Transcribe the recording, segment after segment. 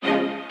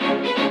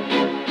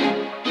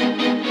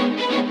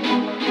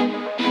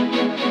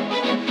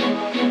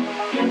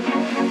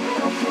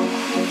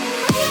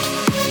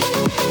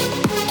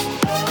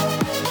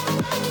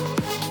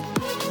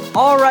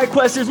right,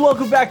 Questers,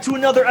 welcome back to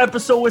another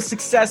episode with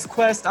Success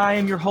Quest. I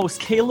am your host,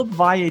 Caleb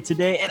Valle,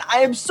 today, and I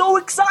am so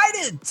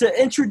excited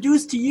to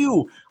introduce to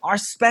you our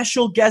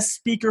special guest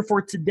speaker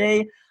for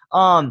today.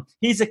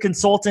 He's a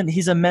consultant,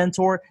 he's a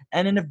mentor,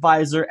 and an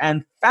advisor,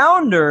 and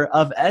founder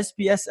of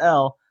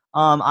SBSL.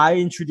 I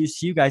introduce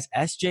to you guys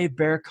S.J.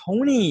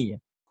 Baraconi.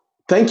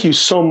 Thank you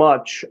so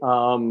much,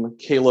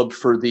 Caleb,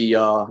 for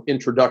the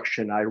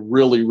introduction. I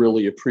really,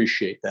 really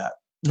appreciate that.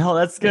 No,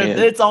 that's good. And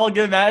it's all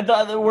good, man.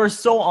 We're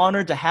so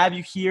honored to have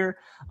you here.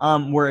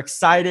 We're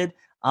excited,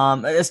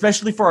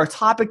 especially for our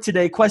topic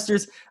today.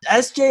 Questers,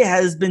 SJ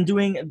has been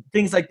doing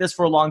things like this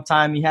for a long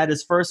time. He had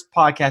his first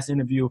podcast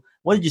interview.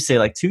 What did you say,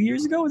 like 2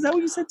 years ago? Is that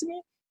what you said to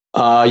me?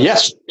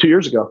 Yes, 2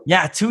 years ago.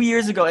 Yeah, 2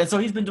 years ago. And so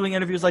he's been doing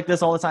interviews like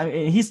this all the time.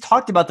 And he's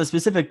talked about the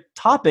specific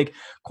topic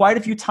quite a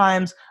few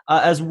times,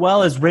 as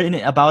well as written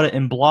about it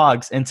in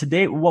blogs. And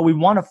today, what we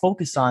want to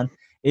focus on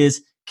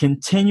is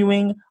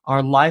continuing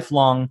our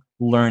lifelong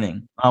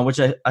learning, which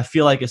I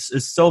feel like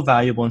is so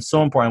valuable and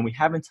so important. We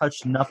haven't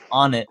touched enough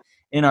on it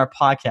in our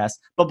podcast.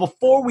 But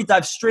before we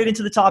dive straight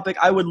into the topic,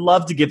 I would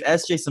love to give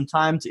SJ some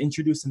time to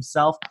introduce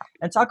himself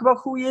and talk about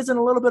who he is and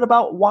a little bit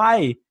about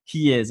why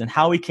he is and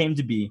how he came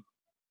to be.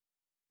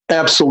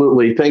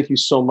 Absolutely. Thank you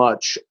so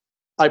much.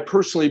 I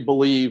personally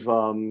believe,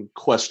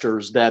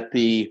 Questers, that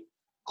the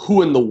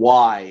who and the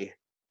why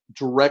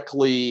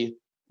directly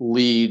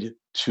lead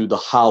to the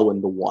how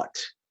and the what.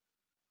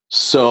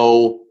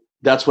 So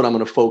that's what I'm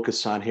going to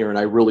focus on here. And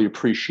I really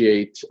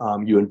appreciate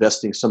you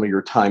investing some of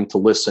your time to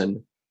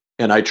listen.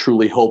 And I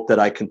truly hope that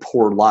I can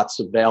pour lots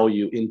of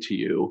value into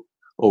you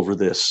over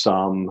this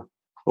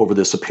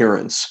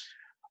appearance.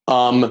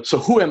 So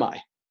who am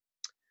I?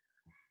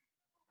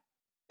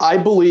 I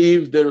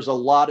believe there's a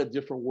lot of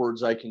different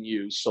words I can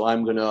use. So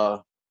I'm going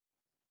to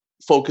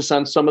focus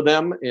on some of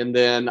them, and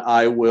then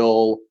I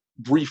will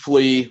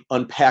briefly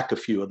unpack a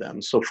few of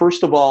them. So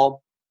first of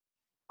all,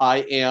 I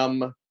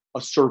am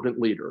a servant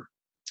leader.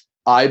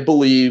 I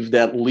believe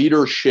that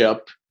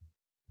leadership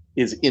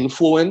is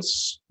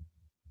influence.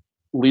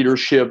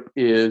 Leadership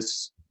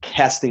is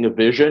casting a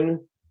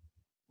vision.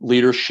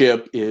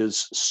 Leadership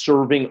is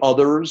serving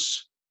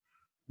others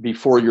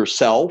before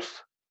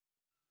yourself.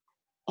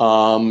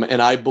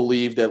 And I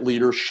believe that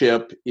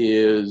leadership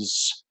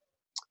is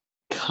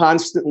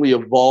constantly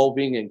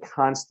evolving and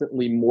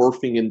constantly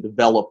morphing and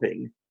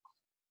developing.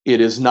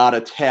 It is not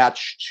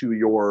attached to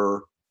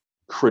your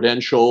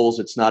credentials.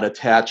 It's not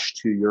attached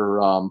to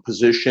your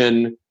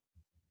position,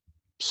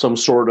 some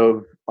sort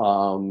of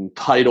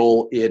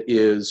title. It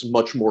is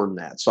much more than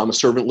that. So I'm a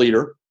servant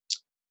leader.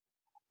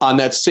 On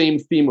that same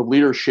theme of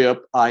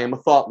leadership, I am a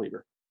thought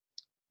leader.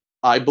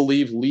 I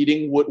believe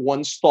leading with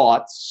one's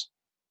thoughts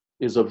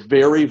is a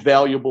very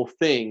valuable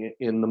thing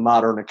in the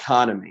modern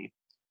economy,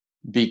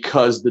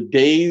 because the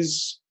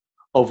days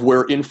of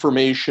where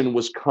information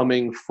was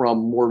coming from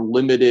more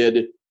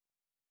limited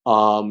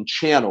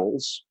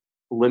channels,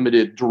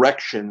 limited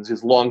directions,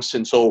 is long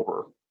since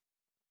over.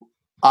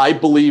 I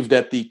believe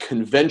that the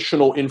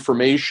conventional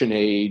information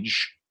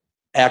age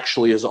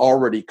actually has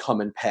already come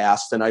and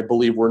passed, and I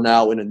believe we're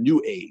now in a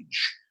new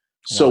age.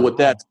 So with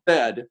that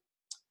said,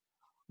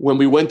 when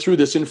we went through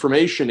this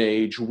information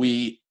age,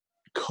 we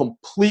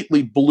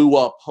completely blew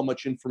up how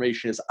much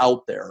information is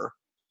out there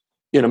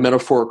in a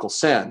metaphorical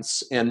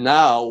sense. And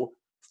now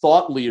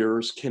thought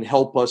leaders can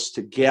help us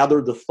to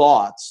gather the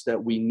thoughts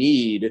that we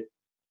need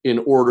in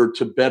order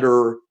to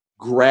better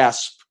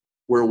grasp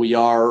where we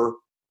are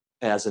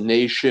as a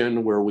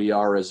nation, where we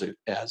are as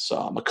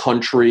a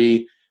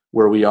country,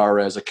 where we are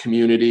as a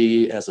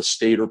community, as a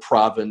state or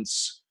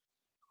province,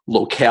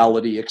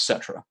 locality,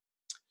 etc.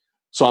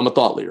 So I'm a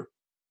thought leader.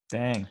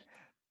 Dang.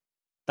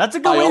 That's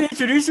a good way to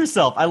introduce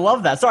yourself. I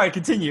love that. Sorry,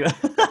 continue.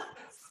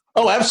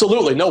 Oh,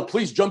 absolutely. No,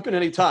 please jump in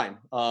anytime.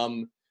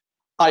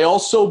 I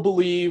also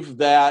believe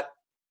that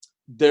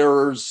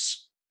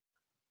there's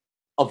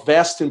a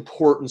vast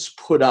importance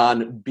put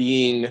on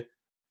being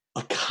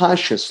a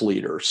conscious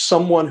leader,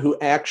 someone who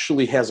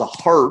actually has a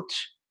heart,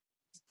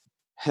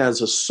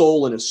 has a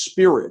soul and a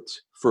spirit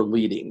for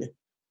leading.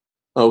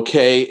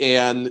 Okay,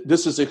 and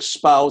this is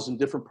espoused in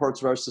different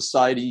parts of our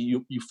society.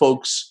 You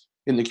folks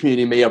in the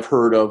community may have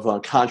heard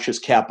of conscious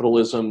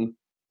capitalism.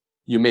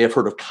 You may have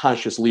heard of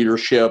conscious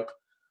leadership,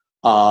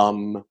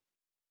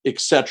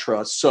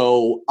 etc.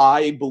 So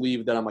I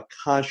believe that I'm a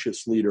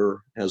conscious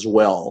leader as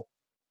well.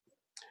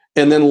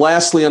 And then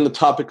lastly, on the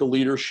topic of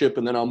leadership,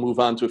 and then I'll move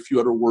on to a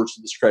few other words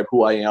to describe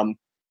who I am,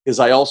 is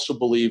I also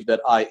believe that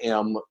I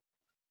am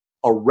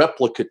a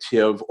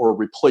replicative or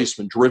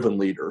replacement-driven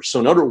leader. So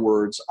in other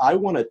words, I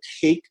want to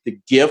take the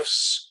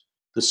gifts,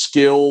 the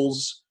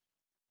skills,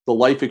 the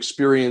life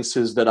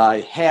experiences that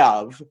I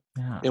have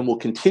and will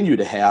continue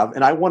to have,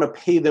 and I want to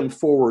pay them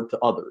forward to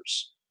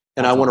others.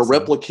 And I want to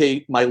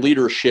replicate my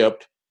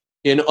leadership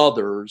in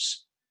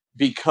others,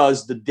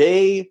 because the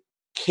day,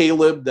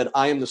 Caleb, that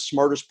I am the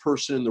smartest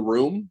person in the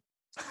room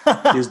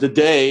is the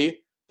day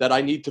that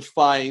I need to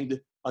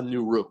find a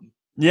new room.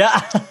 Yeah.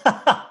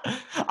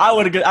 I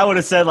would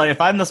have said, like,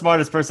 if I'm the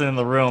smartest person in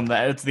the room,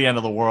 that it's the end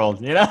of the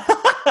world, you know?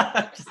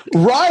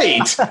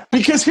 Right.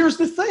 Because here's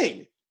the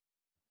thing.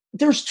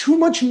 There's too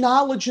much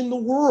knowledge in the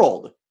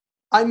world.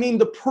 I mean,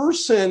 the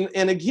person,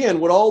 and again,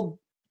 with all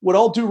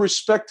due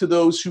respect to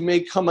those who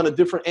may come on a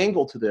different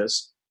angle to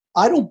this,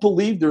 I don't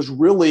believe there's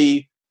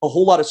really a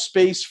whole lot of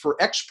space for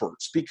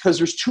experts because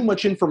there's too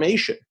much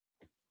information.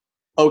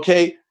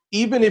 Okay?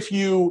 Even if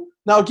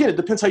now again, it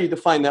depends how you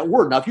define that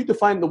word. Now, if you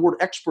define the word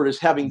expert as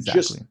having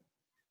just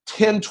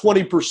 10,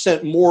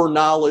 20% more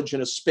knowledge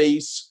in a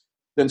space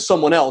than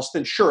someone else,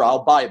 then sure,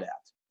 I'll buy that.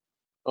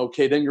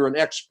 Okay, then you're an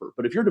expert.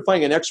 But if you're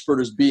defining an expert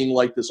as being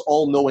like this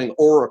all-knowing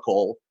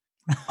oracle,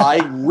 I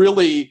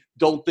really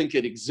don't think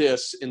it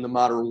exists in the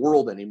modern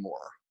world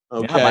anymore.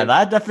 Okay? Yeah, by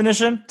that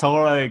definition,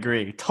 totally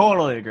agree.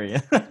 Totally agree.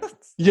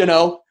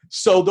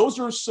 So those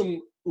are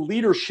some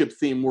leadership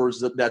theme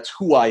words that's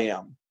who I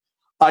am.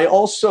 I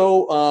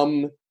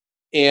also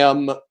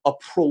am a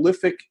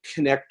prolific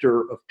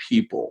connector of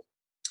people.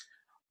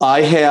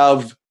 I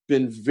have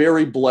been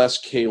very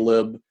blessed,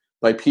 Caleb,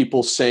 by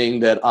people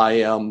saying that I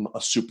am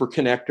a super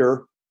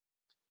connector,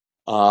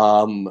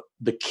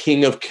 the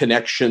king of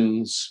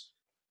connections.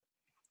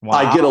 Wow.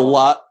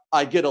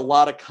 I get a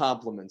lot of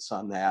compliments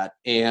on that.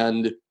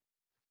 And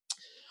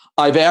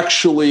I've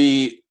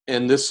actually,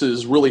 and this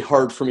is really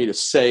hard for me to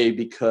say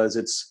because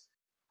it's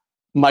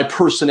my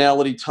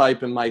personality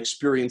type and my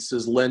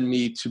experiences lend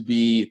me to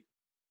be,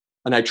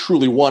 and I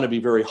truly want to be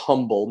very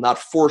humble, not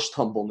forced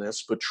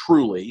humbleness, but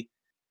truly.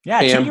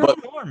 Yeah, to your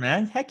own,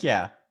 man. Heck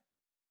yeah.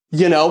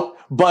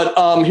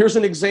 But here's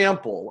an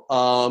example.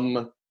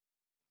 A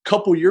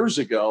couple years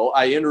ago,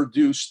 I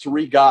introduced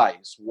 3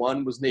 guys.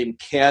 One was named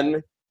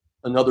Ken,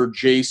 another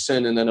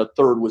Jason, and then a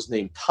third was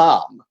named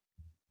Tom.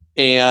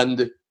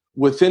 And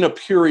within a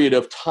period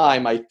of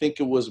time, I think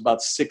it was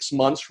about 6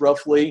 months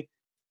roughly,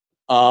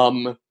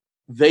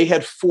 they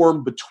had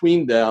formed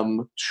between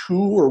them 2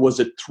 or was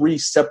it 3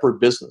 separate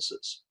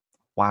businesses.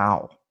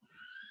 Wow.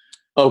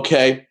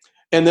 Okay.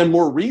 And then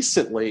more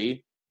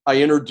recently,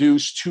 I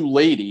introduced 2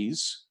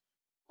 ladies.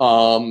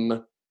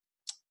 And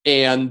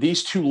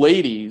these 2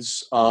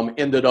 ladies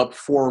ended up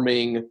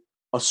forming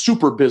a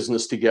super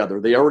business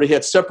together. They already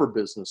had separate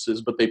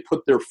businesses, but they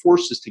put their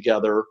forces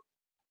together.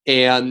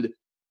 And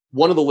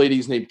one of the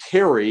ladies named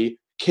Terry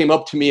came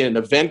up to me at an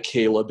event,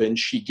 Caleb, and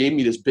she gave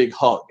me this big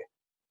hug.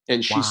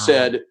 And she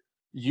said,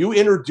 "You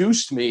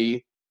introduced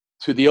me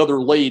to the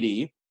other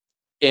lady,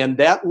 and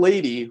that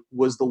lady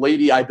was the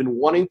lady I've been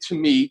wanting to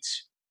meet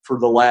for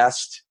the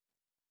last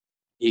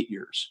 8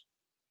 years."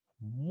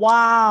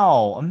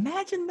 Wow.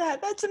 Imagine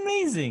that. That's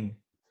amazing.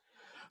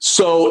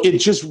 So it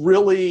just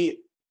really,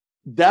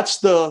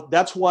 that's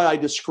why I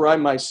describe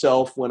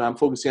myself when I'm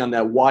focusing on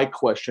that why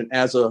question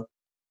as a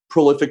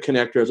prolific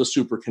connector, as a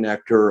super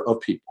connector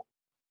of people.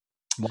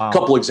 Wow. A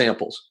couple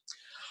examples.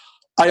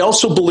 I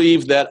also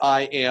believe that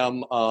I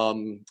am,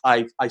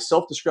 I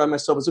self-describe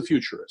myself as a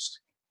futurist.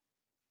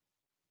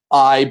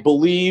 I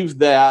believe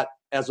that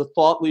as a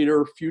thought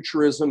leader,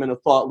 futurism and a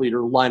thought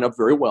leader line up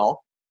very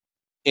well.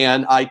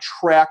 And I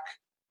track,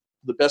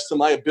 the best of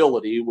my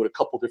ability with a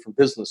couple different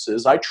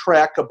businesses, I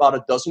track about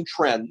a dozen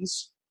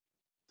trends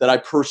that I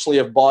personally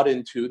have bought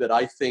into that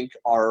I think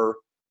are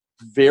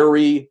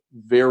very,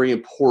 very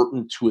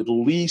important to at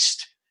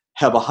least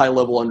have a high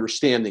level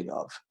understanding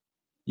of.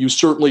 You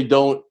certainly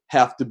don't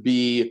have to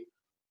be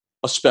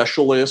a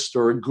specialist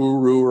or a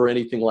guru or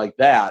anything like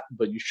that,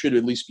 but you should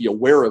at least be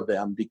aware of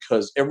them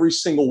because every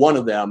single one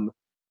of them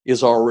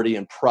is already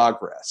in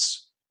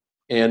progress.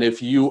 And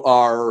if you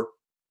are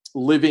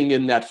living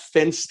in that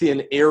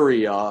fenced-in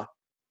area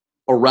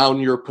around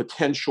your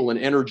potential and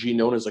energy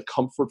known as a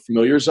comfort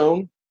familiar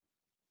zone,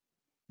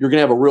 you're going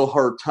to have a real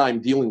hard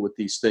time dealing with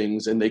these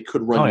things and they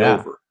could run you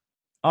over.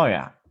 Oh,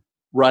 yeah.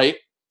 Right?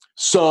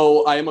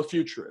 So I am a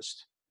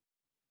futurist.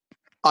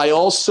 I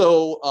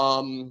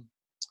also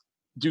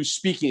do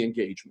speaking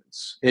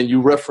engagements, and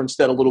you referenced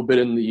that a little bit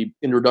in the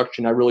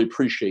introduction. I really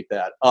appreciate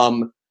that.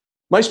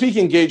 My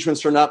speaking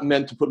engagements are not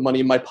meant to put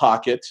money in my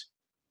pocket,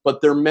 but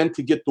they're meant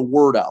to get the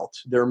word out.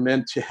 They're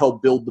meant to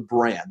help build the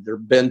brand. They're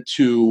meant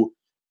to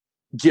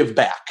give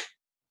back.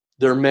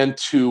 They're meant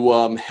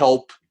to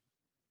help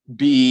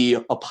be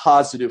a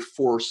positive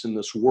force in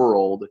this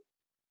world.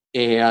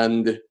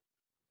 And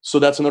so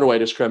that's another way I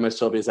describe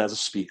myself is as a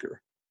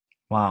speaker.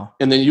 Wow.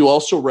 And then you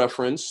also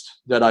referenced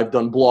that I've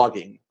done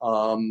blogging.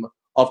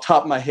 Off the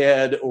top of my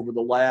head, over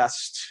the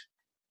last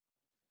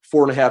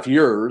 4.5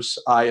 years,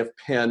 I have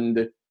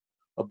penned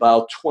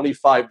about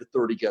 25 to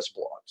 30 guest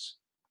blogs.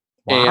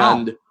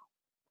 Wow.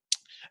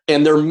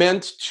 And they're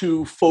meant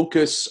to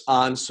focus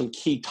on some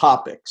key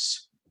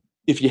topics.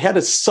 If you had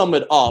to sum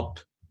it up,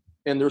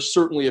 and there's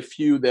certainly a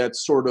few that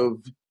sort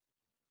of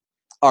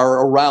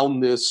are around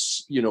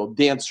this,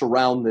 dance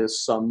around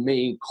this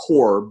main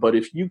core, but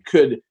if you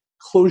could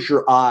close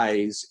your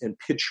eyes and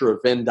picture a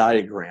Venn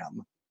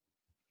diagram,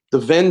 the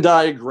Venn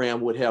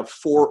diagram would have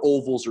 4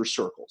 ovals or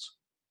circles.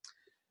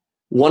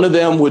 One of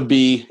them would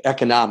be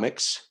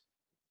economics.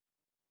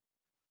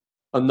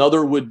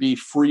 Another would be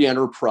free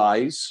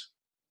enterprise.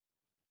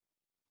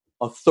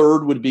 A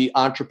third would be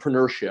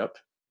entrepreneurship.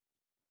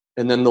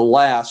 And then the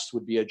last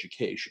would be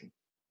education.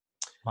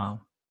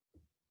 Wow.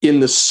 In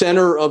the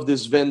center of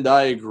this Venn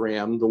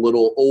diagram, the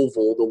little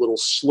oval, the little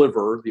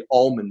sliver, the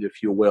almond,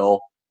 if you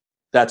will,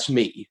 that's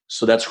me.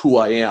 So that's who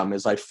I am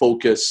as I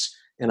focus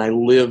and I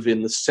live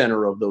in the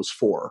center of those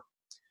four.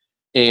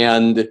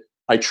 And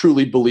I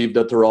truly believe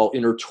that they're all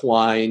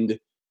intertwined,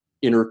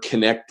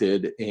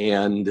 interconnected,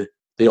 and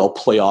they all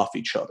play off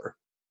each other.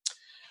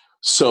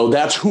 So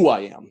that's who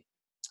I am.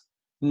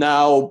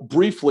 Now,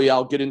 briefly,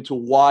 I'll get into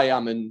why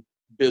I'm in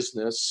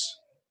business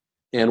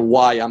and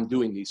why I'm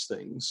doing these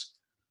things.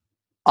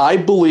 I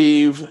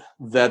believe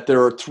that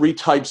there are three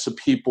types of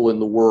people in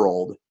the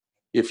world,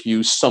 if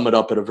you sum it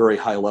up at a very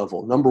high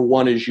level. Number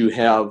one is you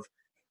have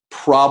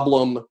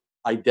problem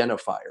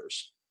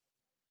identifiers.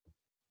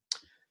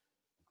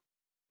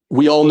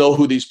 We all know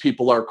who these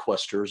people are,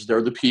 Questers.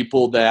 They're the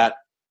people that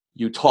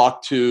you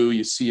talk to,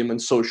 you see them in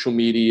social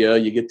media,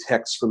 you get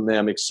texts from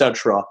them,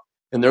 etc.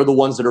 And they're the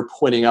ones that are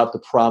pointing out the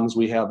problems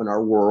we have in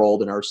our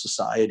world, in our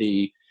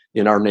society,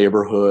 in our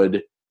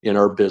neighborhood, in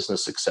our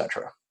business,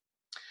 etc.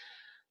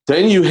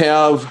 Then you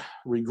have,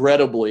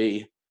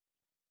 regrettably,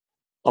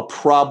 a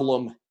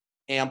problem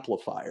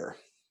amplifier.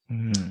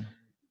 Mm.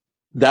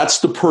 That's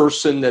the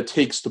person that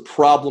takes the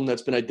problem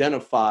that's been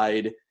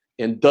identified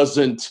and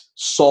doesn't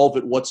solve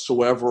it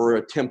whatsoever or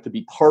attempt to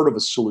be part of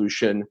a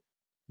solution.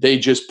 They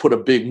just put a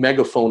big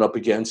megaphone up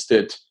against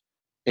it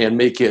and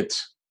make it,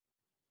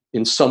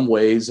 in some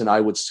ways, and I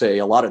would say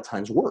a lot of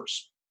times,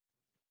 worse.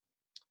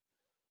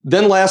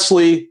 Then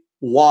lastly,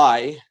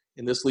 why,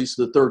 and this leads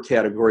to the third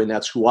category, and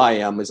that's who I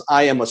am, is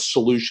I am a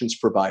solutions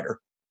provider.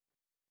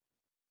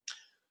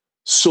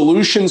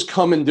 Solutions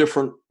come in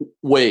different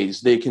ways.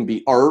 They can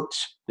be art,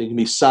 they can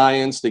be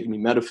science, they can be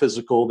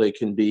metaphysical, they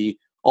can be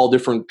all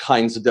different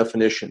kinds of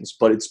definitions.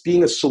 But it's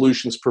being a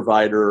solutions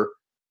provider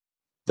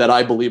that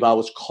I believe I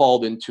was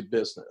called into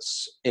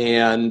business.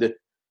 And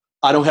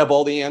I don't have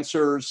all the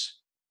answers.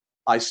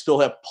 I still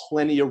have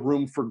plenty of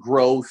room for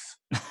growth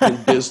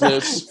in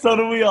business. So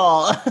do we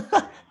all.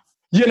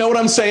 You know what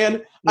I'm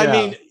saying? Yeah. I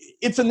mean,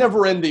 it's a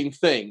never-ending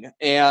thing.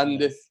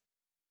 And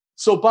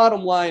so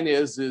bottom line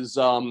is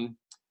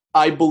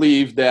I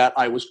believe that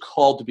I was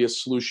called to be a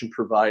solution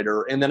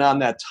provider. And then on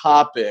that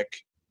topic,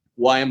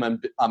 why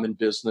I'm in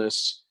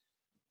business,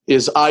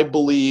 is I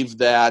believe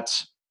that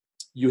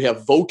you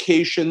have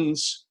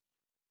vocations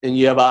and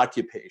you have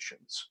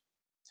occupations.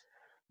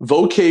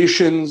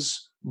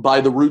 Vocations,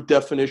 by the root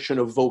definition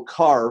of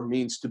vocar,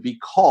 means to be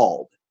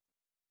called.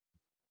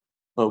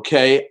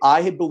 Okay,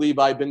 I believe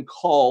I've been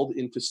called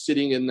into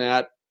sitting in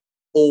that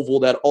oval,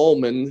 that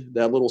almond,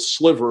 that little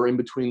sliver in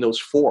between those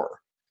four.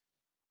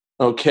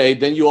 Okay,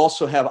 then you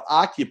also have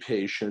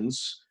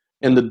occupations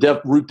and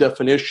the root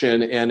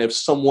definition, and if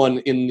someone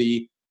in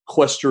the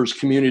Questers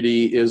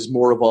community is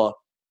more of a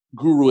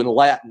guru in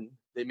Latin,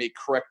 they may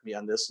correct me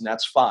on this, and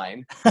that's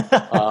fine.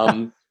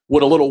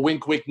 With a little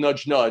wink, wink,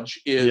 nudge, nudge,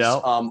 is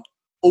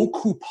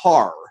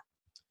occupar.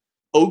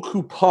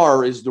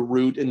 Occupar is the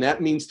root, and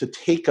that means to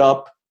take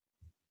up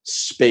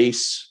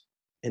space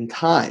and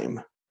time.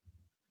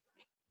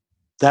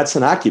 That's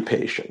an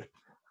occupation.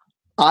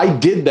 I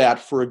did that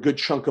for a good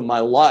chunk of my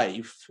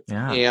life,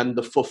 and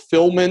the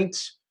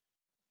fulfillment,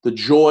 the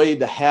joy,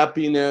 the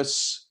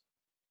happiness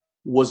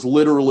was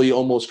literally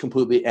almost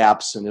completely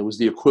absent. It was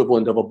the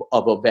equivalent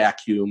of a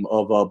vacuum,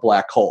 of a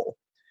black hole.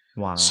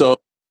 Wow. So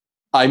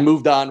I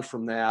moved on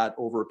from that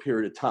over a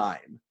period of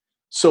time.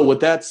 So with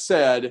that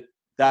said,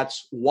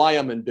 that's why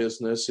I'm in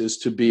business, is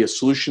to be a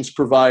solutions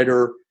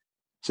provider,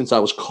 since I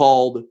was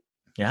called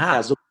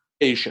as a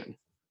vocation.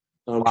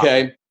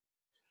 Okay. Wow.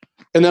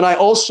 And then I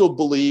also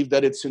believe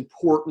that it's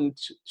important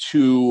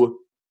to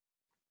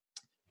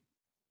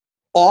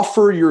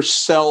offer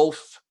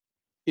yourself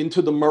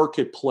into the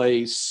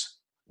marketplace,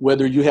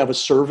 whether you have a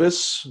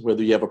service,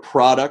 whether you have a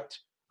product,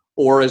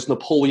 or as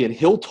Napoleon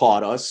Hill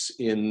taught us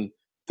in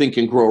Think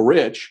and Grow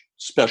Rich,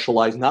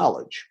 specialized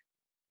knowledge.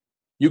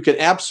 You can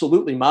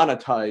absolutely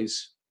monetize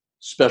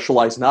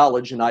specialized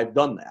knowledge, and I've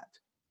done that.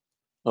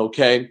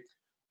 Okay.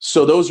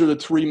 So those are the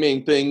three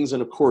main things.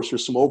 And of course,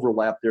 there's some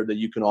overlap there that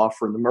you can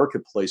offer in the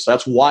marketplace.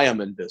 That's why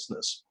I'm in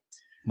business.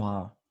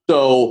 Wow.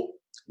 So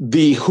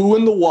the who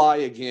and the why,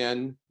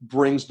 again,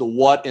 brings the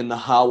what and the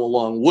how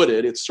along with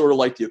it. It's sort of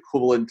like the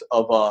equivalent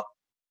of a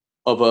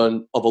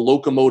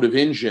locomotive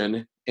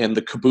engine and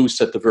the caboose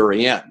at the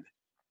very end.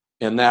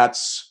 And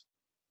that's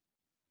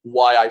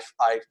why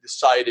I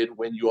decided,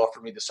 when you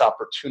offered me this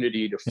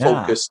opportunity to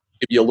focus,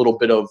 give you a little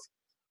bit of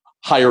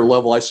higher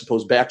level, I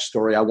suppose,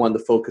 backstory, I wanted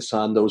to focus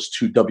on those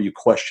two W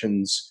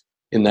questions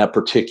in that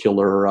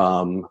particular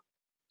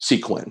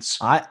sequence.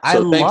 I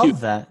love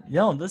that.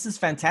 Yo, this is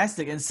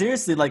fantastic. And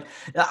seriously, like,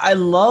 I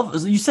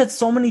love, you said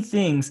so many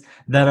things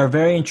that are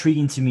very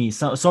intriguing to me.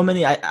 So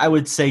many, I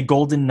would say,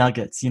 golden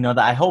nuggets, that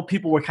I hope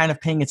people were kind of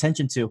paying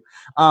attention to.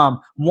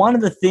 One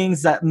of the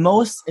things that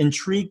most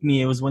intrigued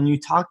me was when you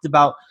talked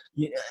about,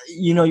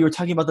 you were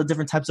talking about the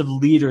different types of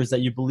leaders that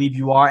you believe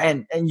you are.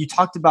 And you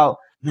talked about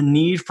the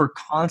need for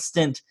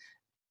constant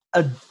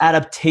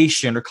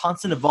adaptation, or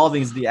constant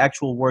evolving is the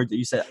actual word that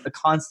you said,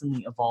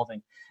 constantly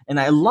evolving. And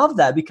I love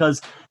that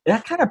because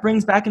that kind of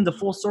brings back into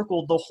full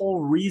circle the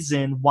whole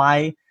reason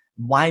why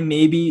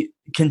maybe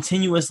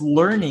continuous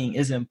learning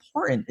is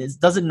important.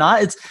 Does it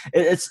not?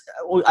 It's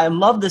I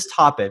love this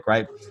topic,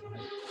 right?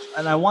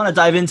 And I want to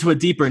dive into it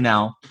deeper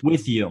now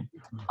with you.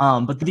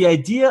 But the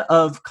idea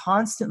of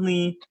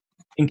constantly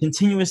and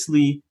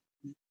continuously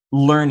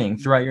learning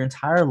throughout your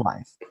entire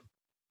life,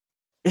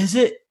 is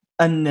it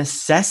a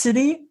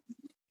necessity?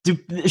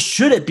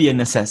 Should it be a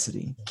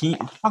necessity? Can you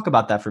talk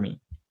about that for me?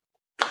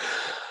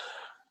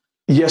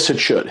 Yes, it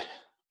should.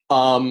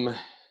 I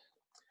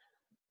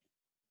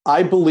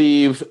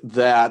believe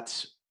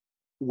that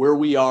where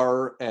we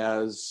are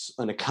as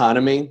an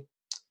economy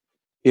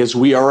is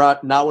we are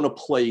now in a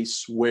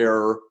place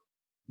where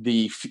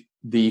the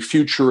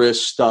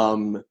futurist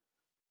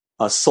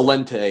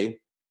Salente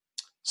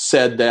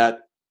said that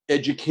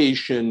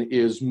education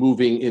is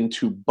moving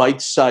into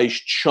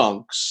bite-sized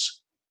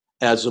chunks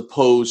as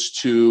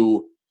opposed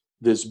to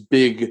this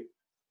big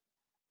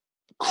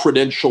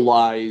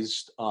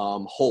credentialized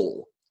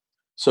whole.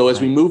 So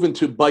as we move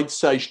into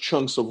bite-sized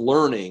chunks of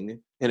learning,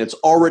 and it's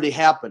already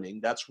happening,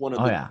 that's one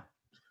of the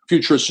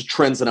futurist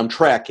trends that I'm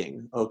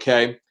tracking,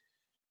 okay?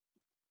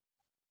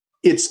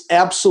 It's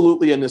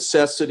absolutely a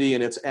necessity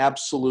and it's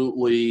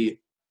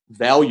absolutely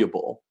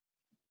valuable,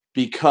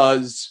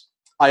 because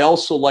I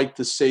also like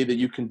to say that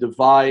you can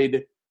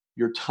divide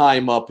your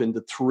time up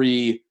into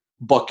 3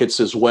 buckets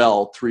as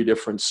well, 3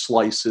 different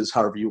slices,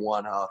 however you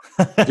want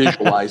to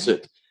visualize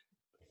it.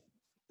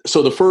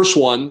 So the first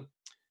one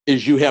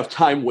is you have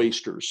time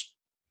wasters.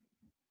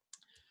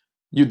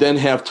 You then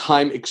have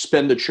time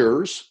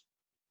expenditures.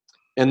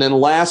 And then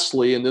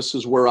lastly, and this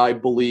is where I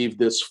believe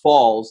this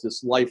falls,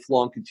 this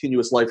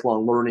continuous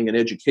lifelong learning and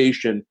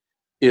education,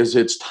 is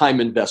its time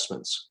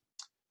investments.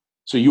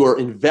 So you are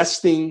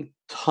investing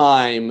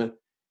time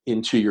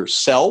into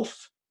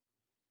yourself,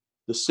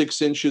 the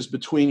 6 inches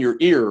between your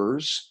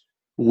ears,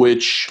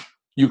 which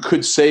you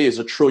could say is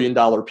 $1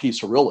 trillion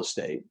piece of real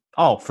estate.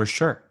 Oh, for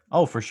sure.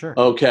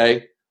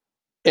 Okay.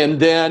 And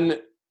then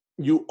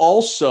you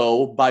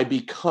also, by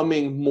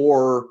becoming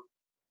more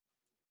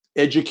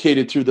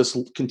educated through this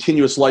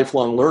continuous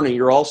lifelong learning,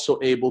 you're also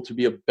able to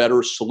be a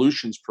better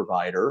solutions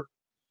provider.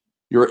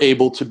 You're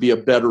able to be a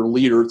better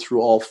leader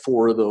through all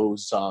 4 of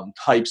those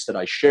types that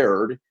I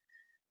shared.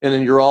 And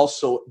then you're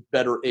also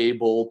better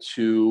able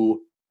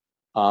to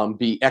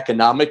be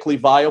economically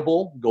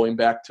viable, going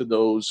back to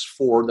those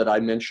 4 that I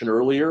mentioned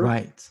earlier.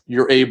 Right.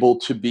 You're able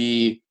to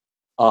be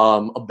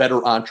a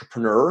better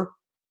entrepreneur.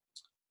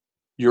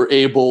 You're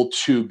able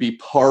to be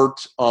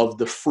part of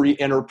the free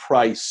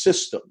enterprise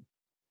system,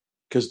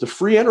 because the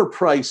free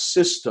enterprise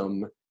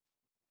system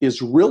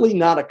is really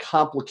not a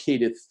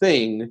complicated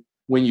thing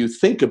when you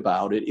think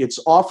about it. It's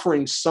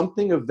offering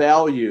something of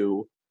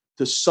value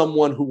to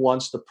someone who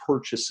wants to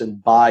purchase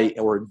and buy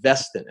or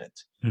invest in it.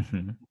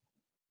 Mm-hmm.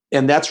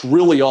 And that's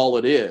really all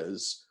it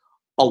is.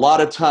 A lot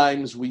of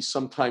times we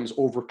sometimes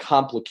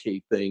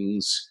overcomplicate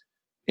things,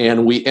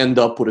 and we end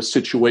up with a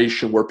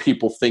situation where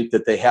people think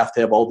that they have to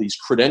have all these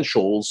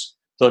credentials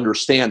to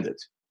understand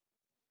it.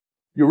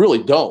 You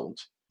really don't.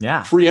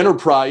 Yeah. Free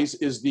enterprise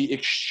is the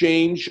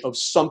exchange of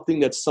something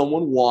that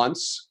someone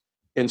wants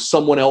and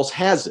someone else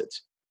has it.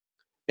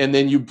 And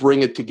then you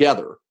bring it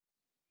together.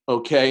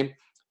 Okay?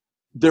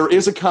 There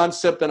is a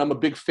concept that I'm a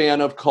big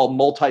fan of called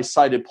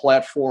multi-sided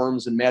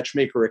platforms and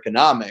matchmaker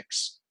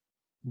economics.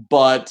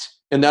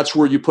 And that's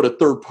where you put a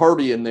third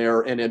party in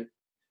there, and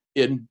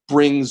it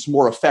brings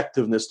more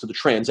effectiveness to the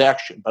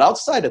transaction. But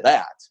outside of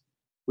that,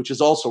 which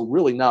is also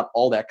really not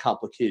all that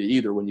complicated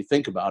either when you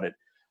think about it,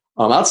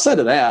 outside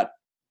of that,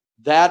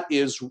 that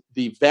is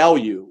the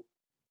value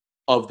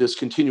of this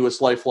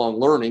continuous lifelong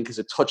learning, because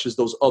it touches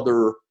those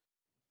other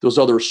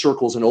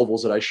circles and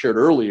ovals that I shared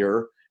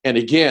earlier. And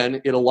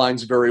again, it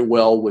aligns very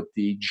well with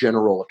the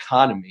general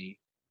economy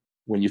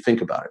when you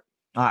think about it.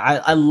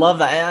 I love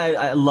that.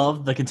 I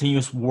love the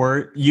continuous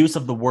use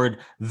of the word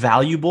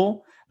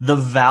valuable, the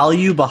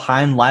value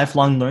behind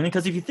lifelong learning.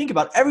 Because if you think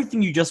about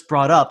everything you just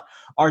brought up,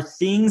 are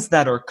things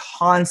that are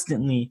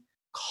constantly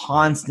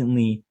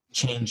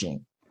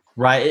changing,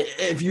 right?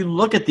 If you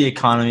look at the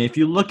economy, if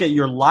you look at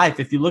your life,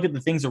 if you look at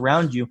the things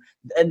around you,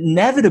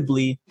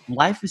 inevitably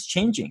life is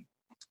changing.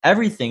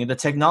 Everything, the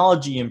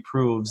technology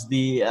improves,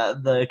 the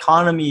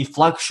economy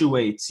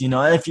fluctuates. You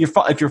know, if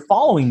you're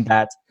following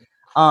that,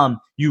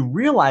 you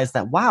realize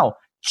that, wow,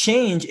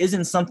 change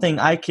isn't something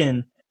I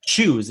can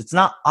choose. It's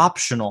not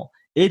optional.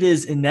 It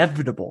is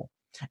inevitable.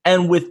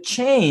 And with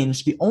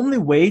change, the only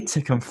way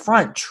to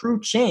confront true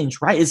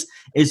change, right,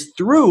 is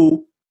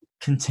through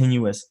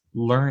continuous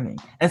learning.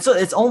 And so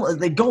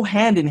they go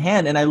hand in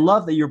hand. And I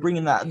love that you're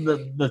bringing that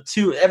the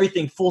two,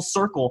 everything full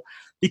circle,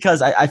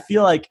 because I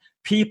feel like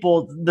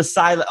people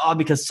decide,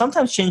 because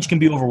sometimes change can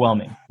be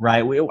overwhelming,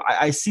 right?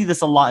 I see this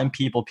a lot in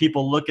people.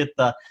 People look at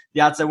the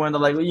outside window,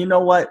 like, well, you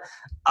know what?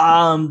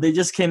 They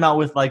just came out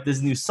with like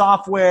this new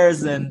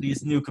softwares and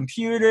these new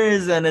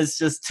computers, and it's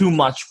just too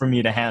much for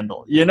me to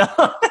handle, you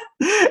know?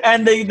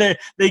 And they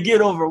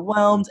get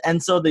overwhelmed,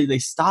 and so they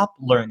stop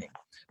learning.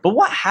 But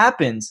what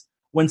happens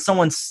when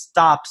someone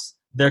stops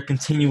their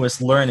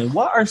continuous learning?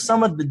 What are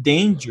some of the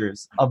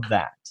dangers of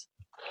that?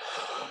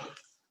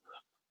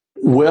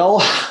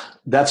 Well,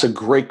 that's a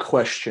great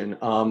question.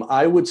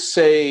 I would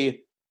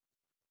say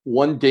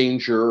one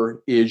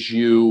danger is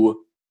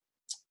you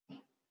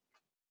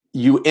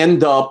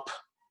end up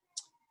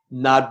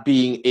not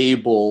being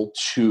able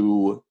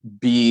to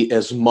be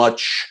as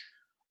much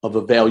of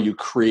a value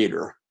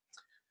creator,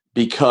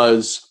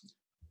 because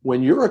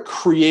when you're a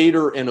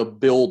creator and a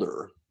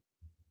builder,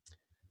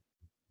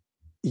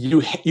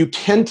 you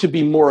tend to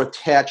be more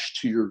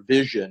attached to your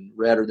vision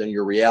rather than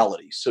your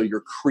reality. So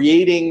you're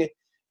creating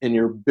and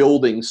you're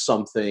building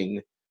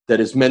something that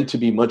is meant to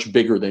be much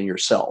bigger than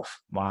yourself.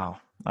 Wow.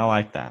 I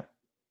like that.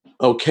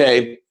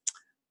 Okay.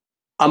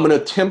 I'm going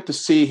to attempt to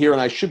see here,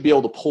 and I should be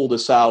able to pull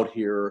this out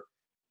here.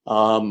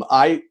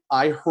 I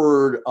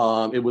heard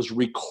it was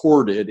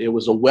recorded. It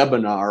was a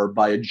webinar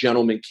by a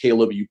gentleman,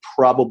 Caleb, you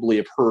probably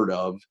have heard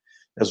of,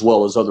 as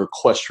well as other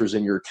questers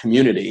in your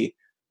community,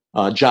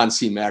 John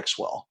C.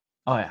 Maxwell.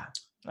 Oh, yeah.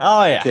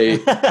 Oh, yeah. Okay.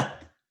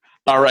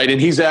 All right. And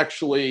he's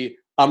actually,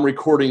 I'm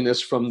recording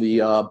this from the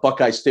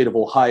Buckeye State of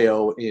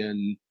Ohio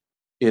in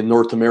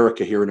North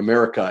America, here in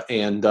America.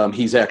 And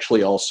he's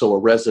actually also a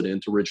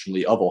resident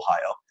originally of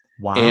Ohio.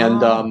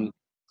 Wow.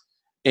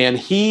 And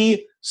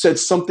he said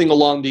something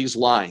along these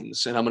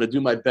lines, and I'm going to do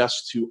my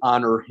best to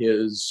honor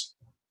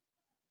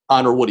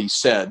what he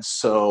said.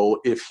 So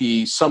if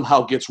he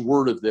somehow gets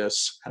word of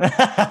this,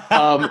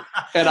 and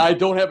I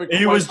don't have it,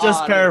 he was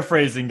just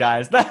paraphrasing,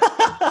 guys.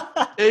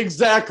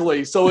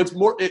 Exactly. So it's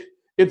more.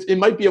 It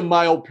might be a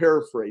mild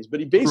paraphrase, but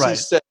he basically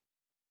said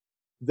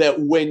that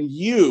when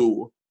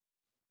you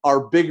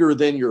are bigger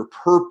than your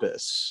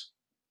purpose,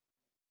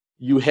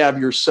 you have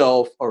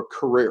yourself a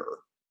career.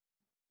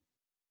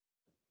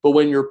 But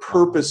when your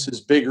purpose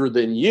is bigger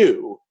than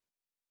you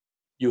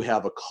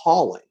have a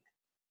calling.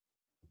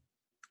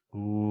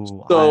 Ooh,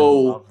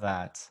 so,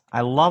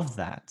 I love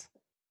that.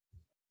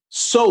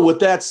 So with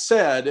that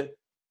said,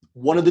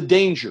 one of the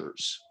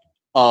dangers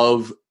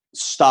of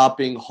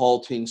stopping,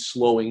 halting,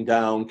 slowing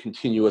down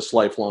continuous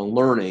lifelong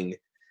learning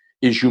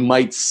is you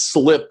might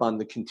slip on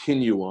the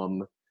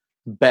continuum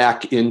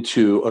back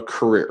into a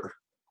career.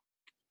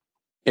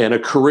 And a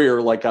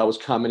career, like I was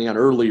commenting on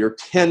earlier,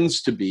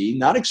 tends to be,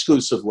 not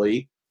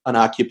exclusively, an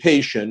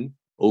occupation,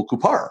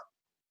 okupar.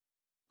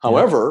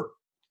 However,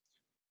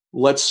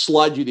 let's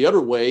slide you the other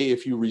way.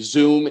 If you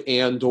resume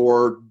and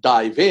or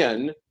dive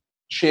in,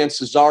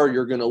 chances are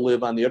you're going to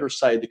live on the other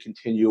side of the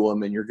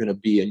continuum and you're going to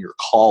be in your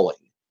calling.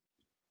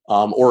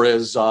 Or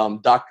as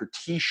Dr.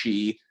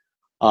 Tishi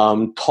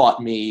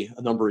taught me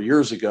a number of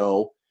years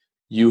ago,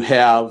 you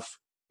have,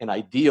 and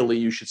ideally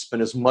you should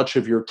spend as much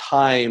of your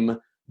time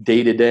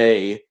day to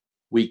day,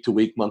 week to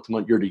week, month to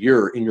month, year to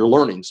year in your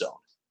learning zone.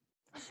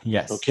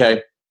 Yes.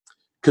 Okay.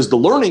 Because the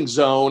learning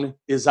zone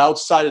is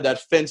outside of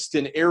that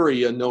fenced-in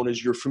area known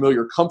as your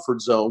familiar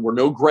comfort zone, where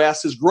no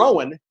grass is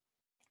growing,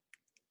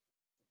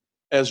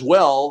 as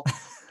well,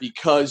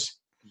 because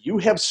you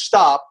have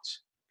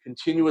stopped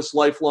continuous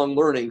lifelong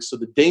learning. So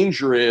the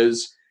danger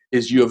is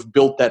you have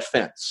built that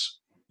fence.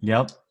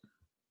 Yep.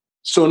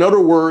 So in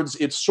other words,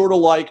 it's sort of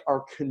like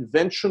our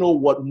conventional,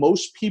 what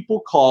most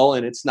people call,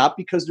 and it's not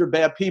because they're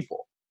bad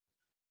people,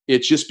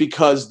 it's just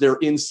because they're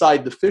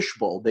inside the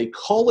fishbowl. They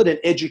call it an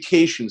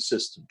education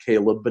system,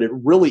 Caleb, but it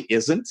really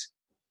isn't.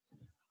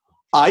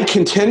 I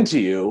contend to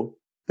you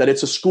that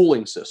it's a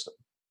schooling system.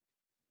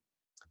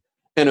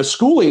 And a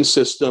schooling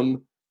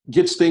system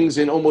gets things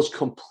in almost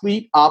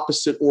complete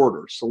opposite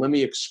order. So let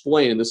me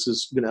explain. This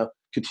is going to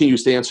continue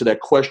to answer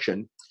that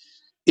question.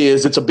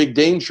 It's a big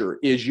danger.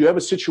 Is you have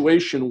a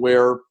situation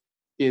where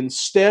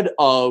instead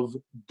of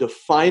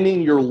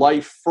defining your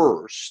life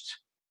first,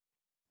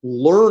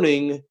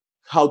 learning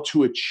how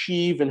to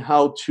achieve and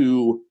how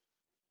to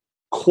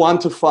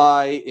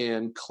quantify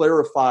and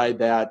clarify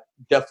that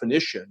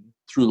definition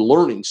through the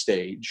learning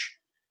stage,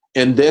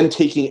 and then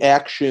taking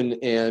action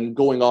and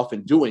going off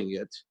and doing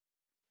it,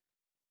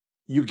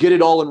 you get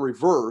it all in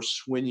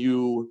reverse when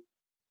you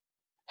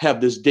have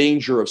this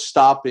danger of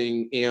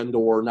stopping and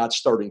or not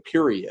starting,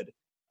 period.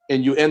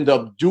 And you end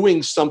up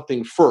doing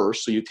something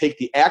first. So you take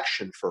the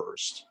action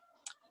first,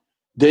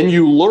 then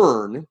you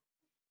learn,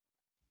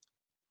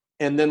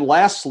 and then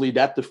lastly,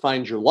 that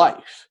defines your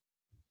life.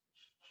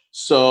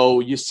 So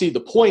you see the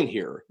point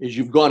here is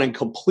you've gone in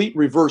complete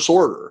reverse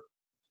order,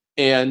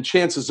 and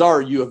chances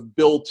are you have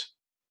built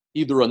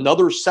either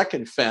another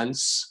second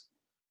fence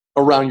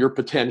around your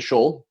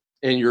potential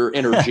and your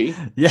energy.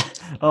 Yeah.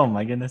 Oh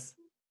my goodness.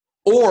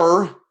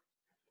 Or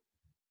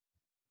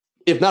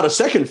if not a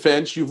second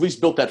fence, you've at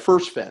least built that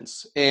first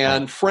fence.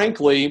 And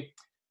frankly,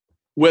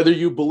 whether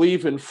you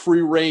believe in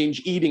free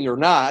range eating or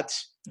not,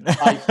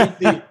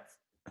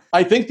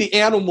 I think the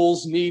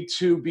animals need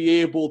to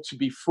be able to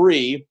be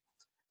free,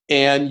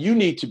 and you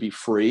need to be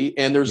free.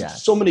 And there's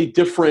so many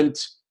different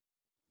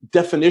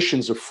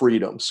definitions of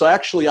freedom. So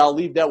actually, I'll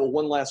leave that with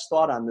one last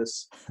thought on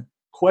this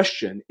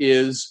question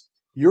is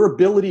your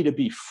ability to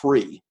be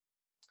free,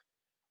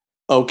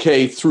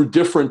 okay, through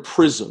different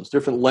prisms,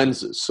 different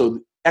lenses. So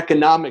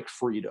economic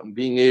freedom,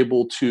 being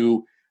able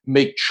to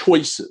make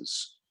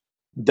choices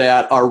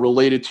that are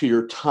related to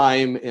your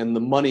time and the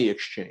money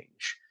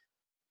exchange.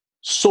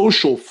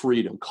 Social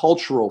freedom,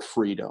 cultural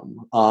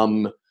freedom.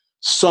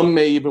 Some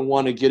may even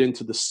want to get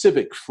into the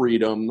civic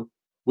freedom,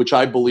 which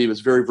I believe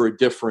is very, very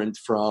different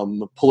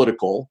from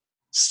political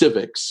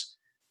civics.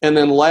 And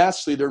then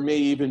lastly, there may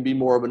even be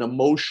more of an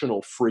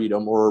emotional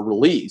freedom or a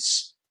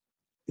release.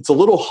 It's a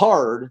little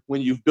hard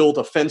when you've built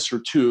a fence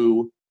or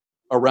two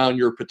around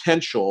your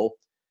potential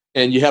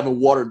and you haven't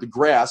watered the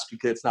grass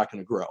because it's not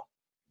going to grow.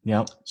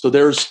 Yep. So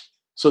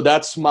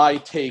that's my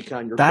take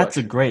on your question.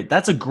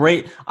 That's a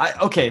great.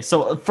 Okay.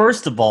 So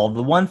first of all,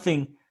 the one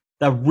thing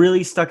that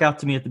really stuck out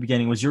to me at the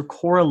beginning was your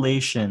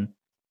correlation.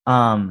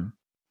 And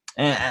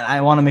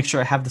I want to make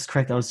sure I have this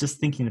correct. I was just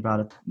thinking about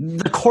it.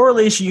 The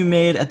correlation you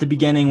made at the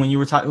beginning when you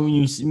were talking, when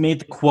you made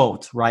the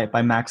quote, right,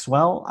 by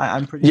Maxwell.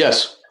 I'm pretty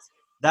Yes. sure.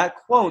 That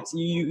quote,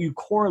 you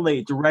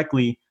correlate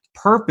directly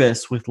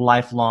purpose with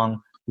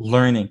lifelong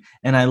learning.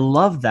 And I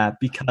love that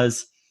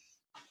because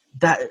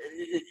that,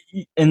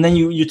 and then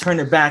you turn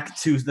it back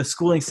to the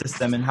schooling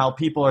system and how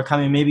people are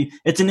coming. Maybe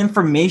it's an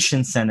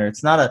information center.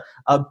 It's not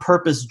a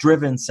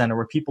purpose-driven center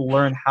where people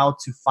learn how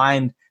to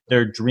find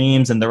their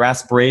dreams and their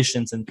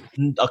aspirations and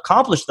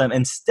accomplish them.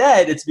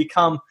 Instead, it's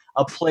become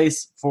a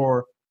place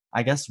for,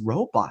 I guess,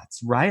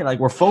 robots, right? Like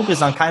we're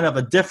focused on kind of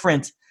a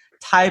different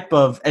type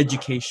of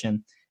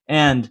education.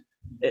 And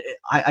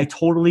I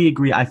totally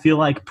agree. I feel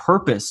like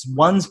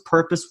one's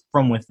purpose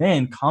from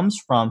within comes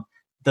from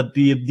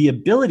the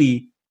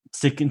ability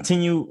to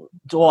continue,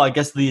 well, I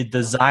guess the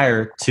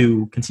desire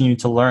to continue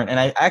to learn. And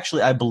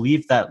I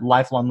believe that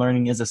lifelong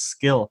learning is a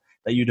skill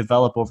that you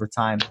develop over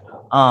time.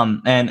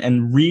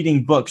 And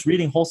reading books,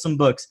 reading wholesome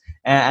books,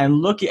 and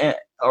looking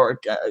at,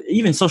 or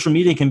even social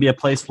media can be a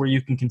place where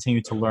you can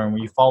continue to learn,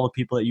 where you follow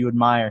people that you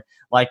admire,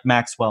 like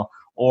Maxwell,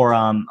 or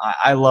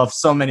I love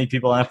so many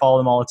people and I follow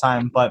them all the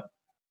time, but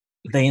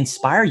they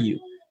inspire you,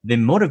 they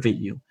motivate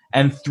you.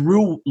 And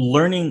through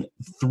learning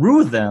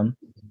through them,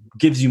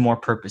 gives you more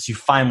purpose. You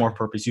find more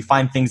purpose. You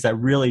find things that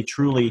really,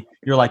 truly,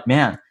 you're like,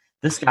 man,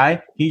 this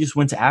guy, he just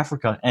went to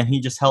Africa and he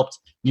just helped,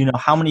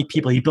 how many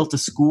people, he built a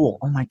school.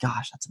 Oh my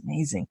gosh, that's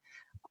amazing.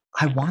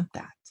 I want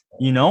that,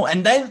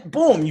 and then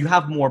boom, you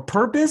have more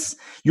purpose,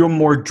 you're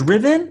more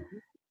driven,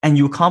 and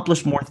you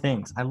accomplish more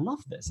things. I love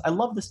this. I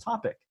love this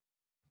topic.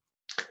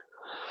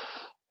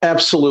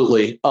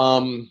 Absolutely.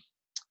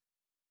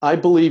 I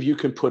believe you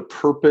can put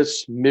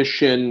purpose,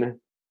 mission,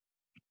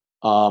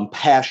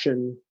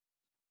 passion,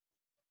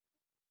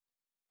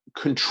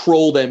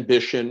 controlled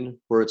ambition,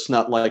 where it's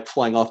not like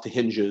flying off the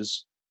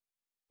hinges,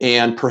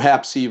 and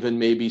perhaps even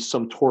maybe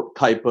some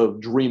type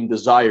of dream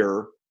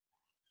desire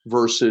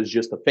versus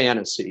just a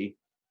fantasy.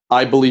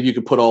 I believe you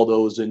could put all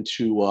those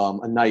into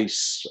a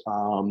nice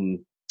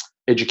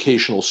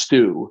educational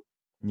stew.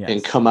 Yes.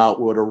 And come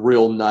out with a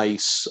real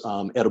nice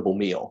edible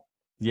meal.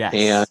 Yes.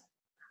 And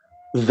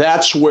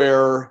that's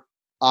where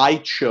I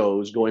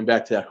chose, going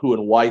back to that who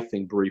and why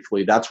thing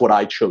briefly, that's what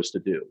I chose to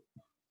do.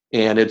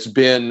 And it's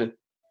been,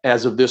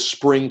 as of this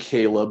spring,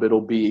 Caleb,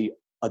 it'll be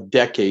a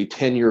decade,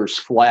 10 years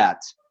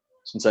flat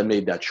since I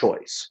made that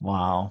choice.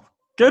 Wow.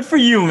 Good for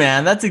you,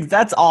 man.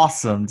 That's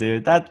awesome,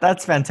 dude.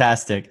 That's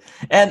fantastic.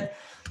 And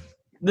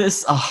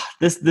this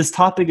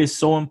topic is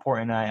so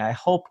important. I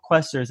hope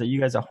questers that you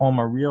guys at home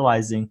are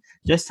realizing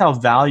just how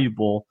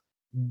valuable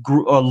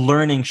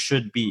learning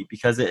should be,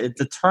 because it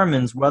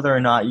determines whether or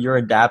not you're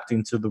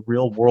adapting to the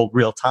real world,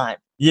 real time,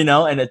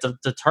 and it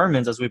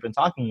determines, as we've been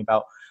talking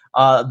about,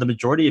 the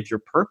majority of your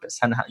purpose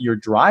and your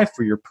drive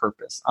for your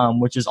purpose,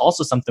 which is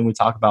also something we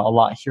talk about a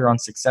lot here on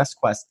Success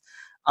Quest.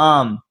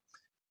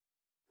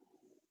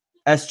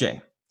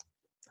 SJ,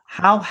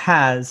 how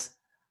has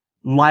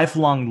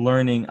lifelong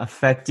learning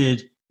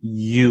affected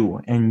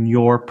you and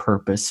your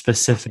purpose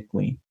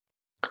specifically?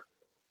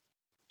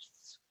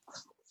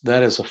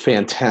 That is a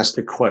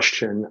fantastic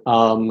question.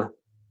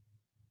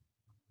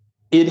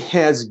 It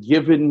has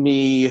given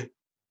me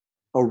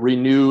a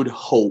renewed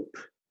hope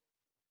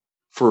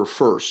for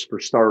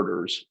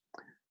starters,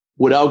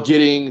 without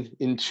getting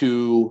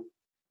into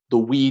the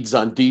weeds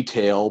on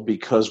detail,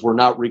 because we're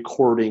not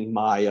recording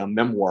my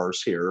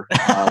memoirs here.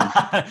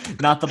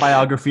 Not the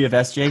biography of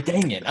SJ.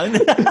 Dang it.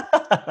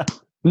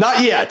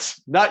 Not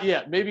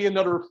yet. Maybe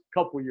another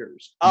couple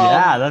years.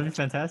 Yeah, that'd be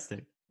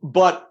fantastic.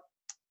 But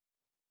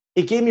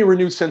it gave me a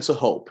renewed sense of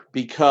hope,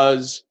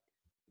 because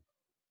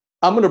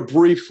I'm going to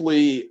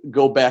briefly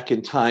go back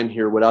in time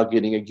here without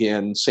getting,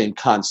 again, same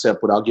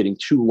concept, without getting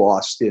too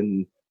lost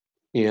in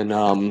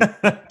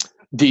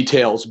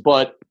details.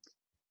 But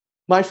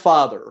my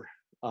father,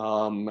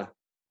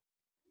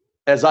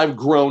 as I've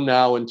grown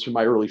now into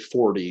my early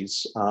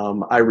 40s,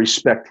 I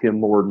respect him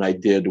more than I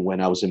did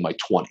when I was in my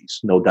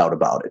 20s, no doubt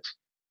about it.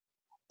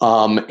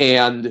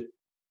 And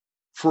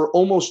for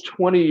almost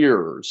 20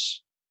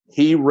 years,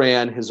 he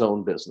ran his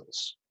own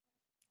business.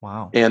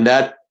 Wow. And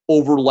that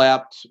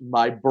overlapped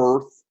my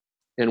birth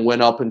and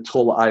went up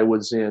until I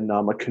was in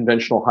a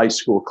conventional high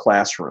school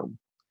classroom.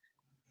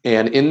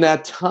 And in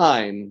that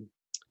time,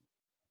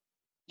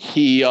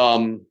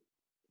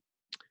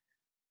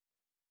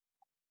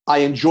 I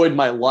enjoyed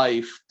my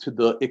life to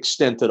the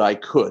extent that I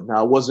could. Now,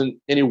 I wasn't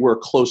anywhere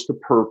close to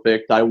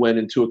perfect. I went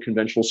into a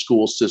conventional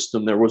school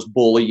system. There was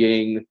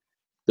bullying.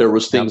 There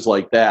was things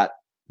like that.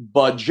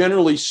 But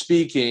generally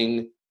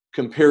speaking,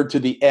 compared to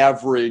the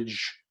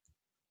average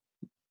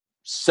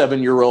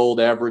 7-year-old,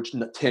 average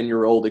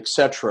 10-year-old,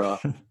 etc.,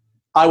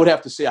 I would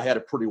have to say I had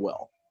it pretty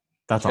well.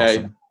 That's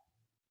awesome.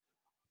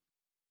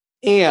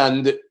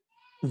 And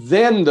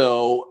then,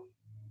 though,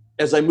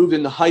 as I moved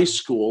into high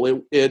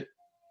school, it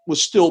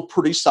was still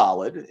pretty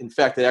solid. In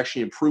fact, it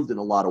actually improved in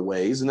a lot of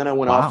ways. And then I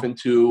went off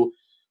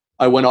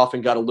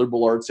and got a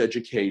liberal arts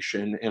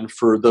education. And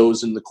for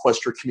those in the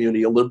Questor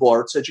community, a liberal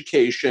arts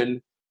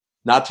education,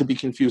 not to be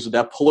confused with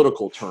that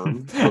political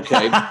term.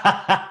 Okay.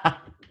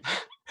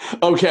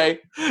 Okay.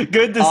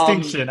 Good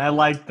distinction. I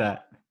like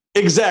that.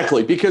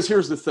 Exactly. Because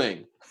here's the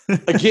thing.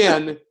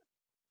 Again,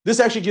 this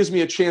actually gives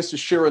me a chance to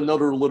share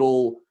another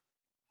little,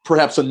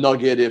 perhaps a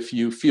nugget, if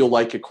you feel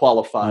like it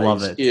qualifies.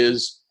 Love it.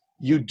 Is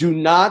you do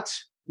not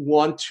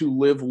want to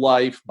live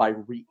life by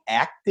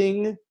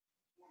reacting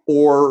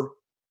or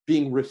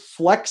being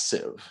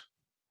reflexive.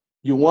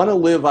 You want to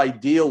live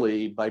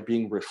ideally by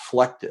being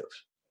reflective.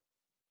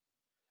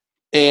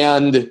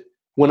 And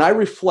when I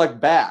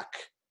reflect back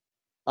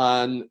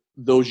on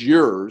those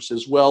years,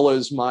 as well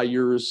as my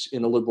years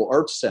in a liberal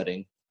arts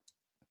setting,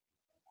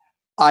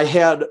 I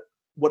had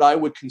what I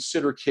would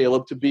consider,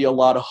 Caleb, to be a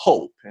lot of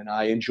hope, and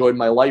I enjoyed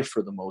my life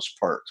for the most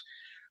part.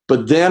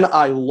 But then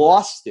I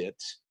lost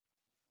it.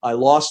 I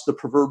lost the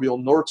proverbial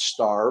North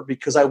Star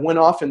because I went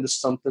off into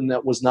something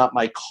that was not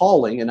my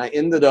calling, and I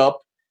ended up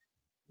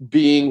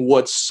being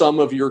what some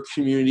of your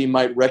community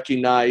might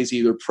recognize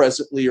either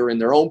presently or in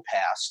their own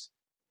past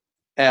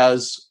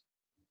as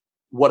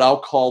what I'll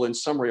call, in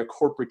summary, a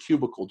corporate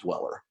cubicle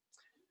dweller.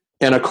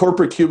 And a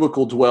corporate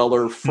cubicle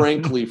dweller,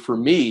 frankly, for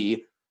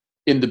me,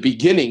 in the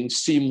beginning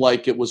seemed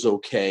like it was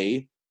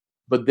okay,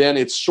 but then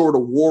it sort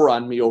of wore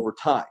on me over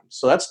time.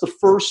 So that's the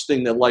first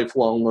thing that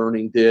lifelong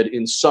learning did,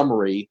 in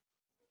summary,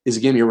 is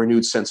it gave me a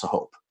renewed sense of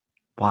hope.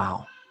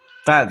 Wow.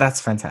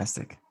 That's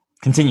fantastic.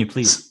 Continue,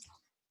 please.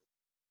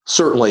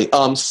 Certainly.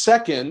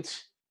 Second,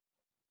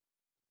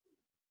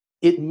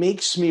 it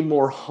makes me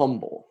more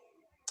humble,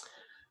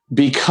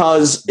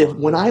 because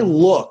when I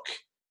look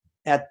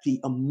at the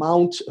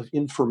amount of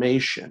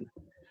information,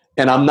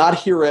 and I'm not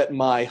here at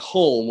my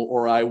home,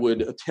 or I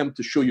would attempt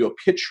to show you a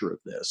picture of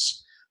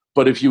this,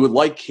 but if you would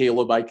like,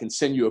 Caleb, I can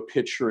send you a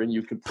picture and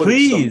you can put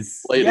it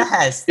later.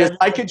 Yes.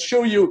 I could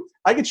show you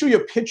a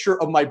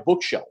picture of my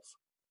bookshelf.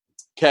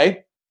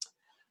 Okay?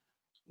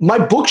 My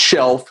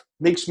bookshelf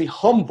makes me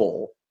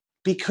humble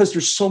because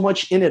there's so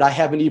much in it I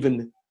haven't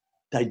even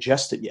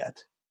digested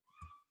yet.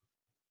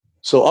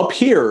 So up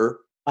here,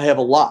 I have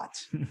a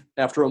lot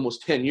after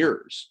almost 10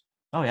 years.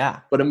 Oh, yeah.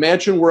 But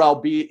imagine where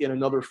I'll be in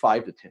another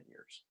 5 to 10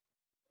 years.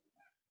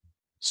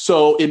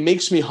 So it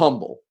makes me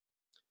humble,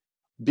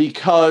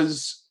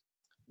 because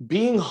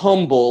being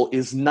humble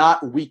is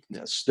not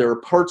weakness. There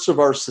are parts of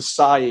our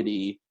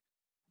society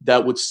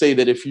that would say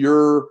that if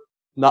you're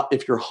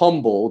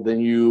humble, then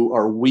you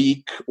are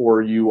weak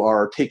or you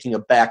are taking a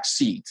back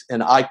seat.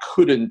 And I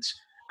couldn't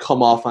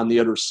come off on the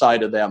other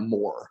side of that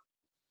more.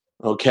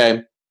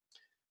 Okay.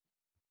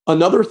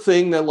 Another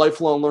thing that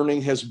lifelong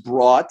learning has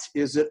brought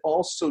is it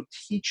also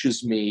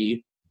teaches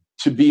me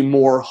to be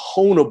more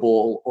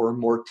honable or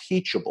more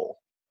teachable.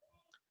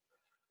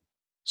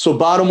 So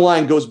bottom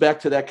line goes back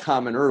to that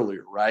comment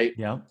earlier, right?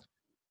 Yeah.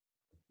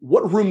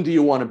 What room do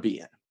you want to be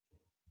in?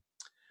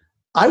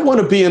 I want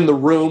to be in the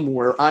room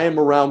where I am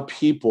around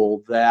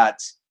people that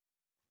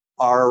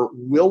are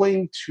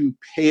willing to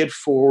pay it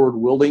forward,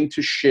 willing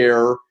to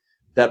share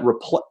that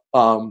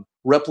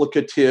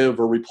replicative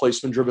or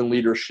replacement-driven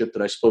leadership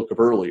that I spoke of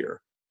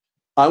earlier.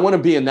 I want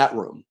to be in that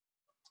room,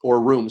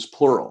 or rooms,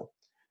 plural.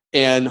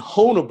 And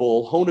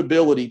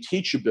honability,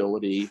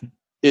 teachability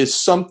is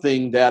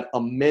something that a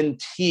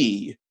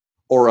mentee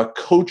or a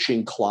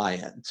coaching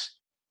client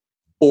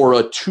or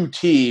a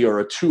tutee or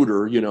a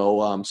tutor,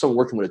 someone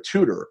working with a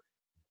tutor,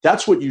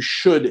 that's what you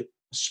should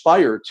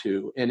aspire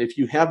to. And if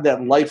you have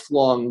that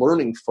lifelong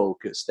learning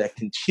focus, that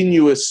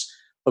continuous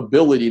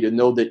ability to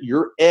know that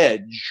your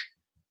edge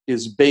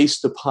is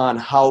based upon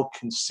how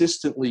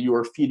consistently you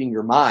are feeding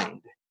your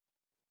mind,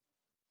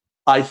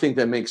 I think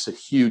that makes a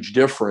huge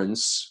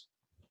difference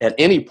at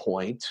any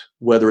point,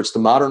 whether it's the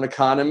modern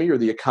economy or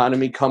the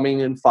economy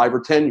coming in 5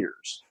 or 10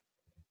 years.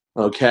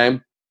 Okay?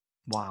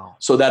 Wow.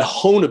 So that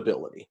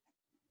honability.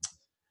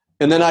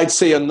 And then I'd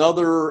say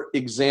another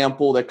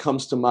example that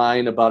comes to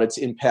mind about its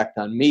impact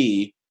on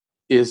me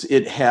is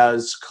it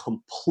has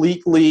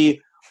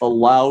completely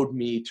allowed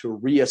me to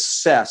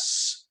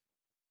reassess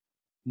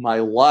my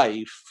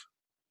life,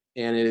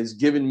 and it has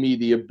given me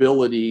the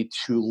ability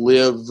to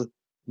live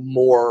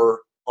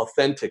more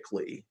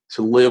authentically,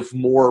 to live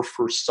more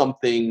for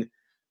something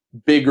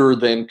bigger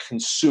than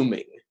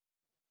consuming,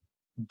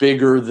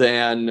 bigger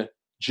than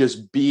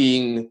just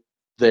being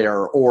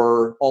there.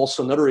 Or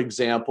also another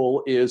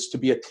example is to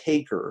be a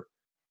taker,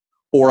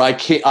 or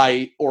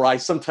I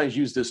sometimes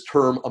use this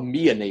term, a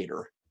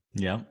meanator.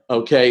 Yeah.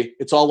 Okay.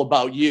 It's all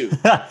about you.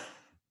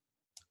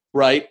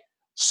 Right.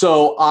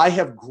 So I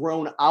have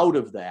grown out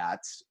of that.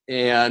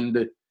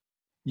 And,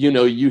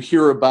 you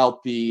hear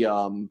about the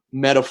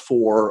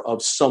metaphor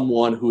of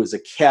someone who is a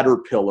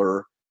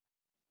caterpillar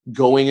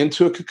going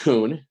into a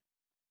cocoon,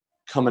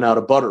 coming out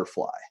a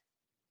butterfly.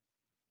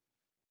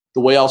 The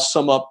way I'll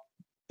sum up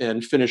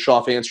and finish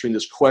off answering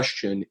this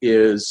question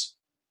is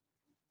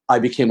I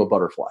became a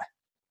butterfly.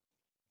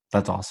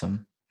 That's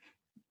awesome.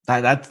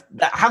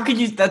 How could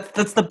you,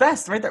 that's the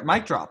best right there.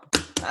 Mic drop.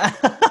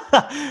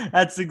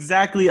 That's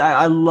exactly,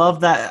 I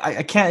love that.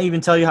 I can't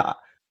even tell you how,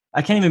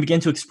 I can't even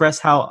begin to express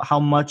how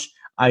much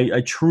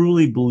I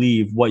truly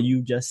believe what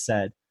you just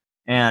said,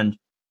 and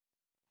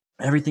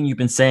everything you've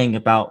been saying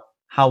about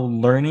how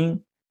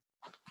learning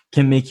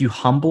can make you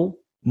humble,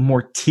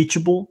 more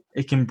teachable.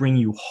 It can bring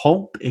you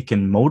hope. It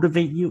can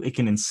motivate you. It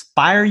can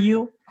inspire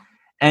you.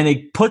 And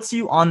it puts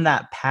you on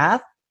that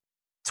path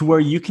to where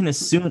you can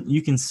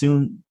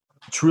soon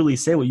truly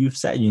say what you've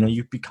said.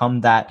 You've become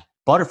that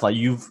butterfly.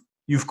 You've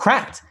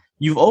cracked.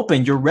 You've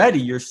opened. You're ready.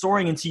 You're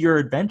soaring into your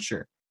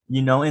adventure,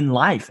 in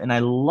life. And I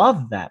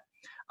love that.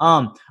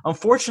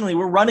 Unfortunately,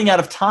 we're running out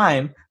of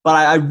time, but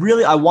I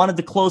wanted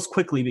to close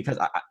quickly because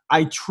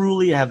I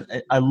truly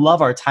I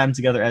love our time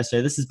together,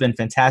 SJ. This has been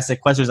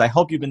fantastic. Questers, I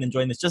hope you've been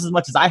enjoying this just as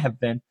much as I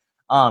have been.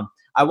 I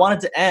wanted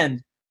to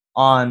end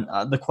on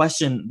the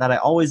question that I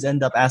always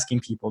end up asking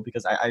people,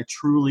 because I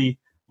truly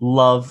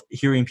love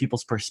hearing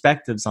people's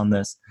perspectives on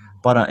this.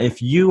 But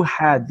if you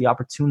had the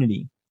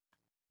opportunity,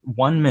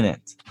 1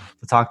 minute,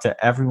 to talk to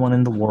everyone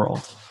in the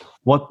world,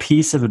 what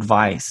piece of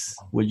advice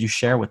would you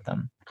share with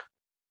them?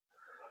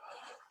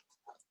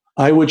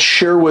 I would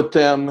share with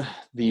them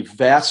the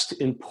vast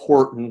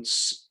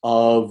importance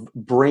of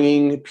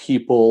bringing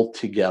people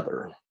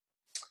together,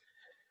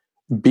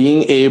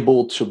 being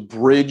able to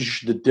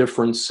bridge the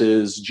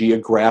differences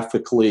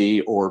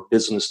geographically or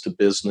business to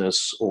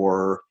business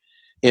or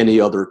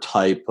any other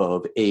type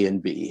of A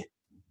and B,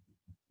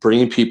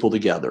 bringing people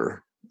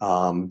together,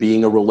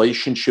 being a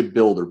relationship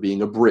builder,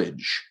 being a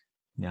bridge,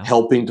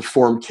 helping to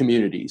form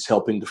communities,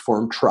 helping to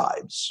form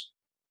tribes.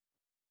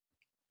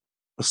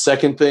 The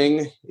second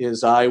thing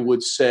is I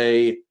would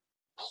say,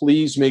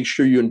 please make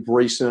sure you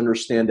embrace and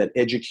understand that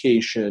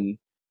education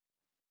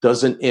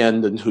doesn't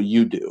end until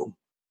you do.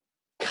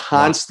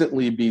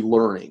 Constantly be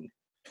learning,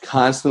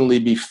 constantly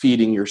be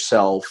feeding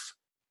yourself,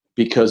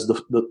 because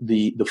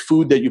the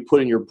food that you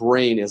put in your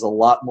brain is a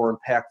lot more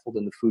impactful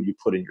than the food you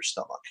put in your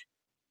stomach.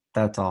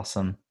 That's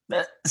awesome.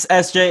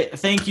 SJ,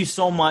 thank you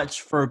so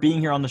much for being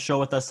here on the show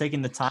with us,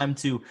 taking the time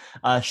to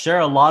share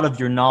a lot of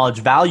your knowledge,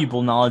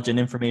 valuable knowledge and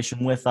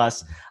information with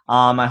us.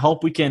 I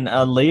hope we can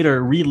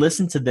later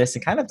re-listen to this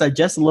and kind of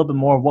digest a little bit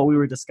more of what we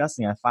were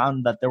discussing. I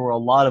found that there were a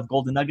lot of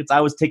golden nuggets.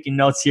 I was taking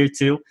notes here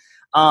too.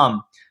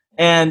 And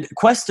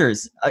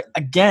Questers,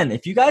 again,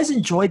 if you guys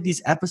enjoyed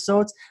these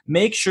episodes,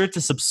 make sure to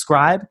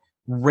subscribe,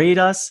 rate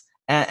us,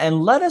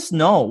 and let us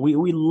know.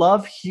 We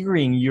love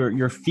hearing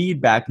your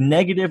feedback,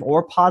 negative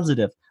or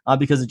positive,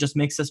 because it just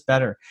makes us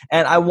better.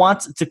 And I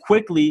want to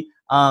quickly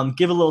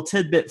give a little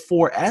tidbit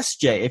for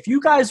SJ. If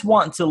you guys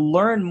want to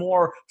learn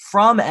more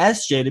from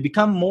SJ, to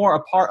become more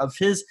a part of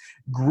his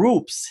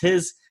groups,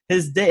 his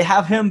day,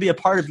 have him be a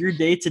part of your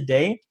day to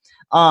day,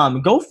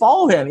 go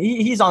follow him.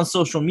 He's on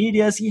social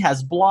medias. He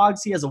has blogs.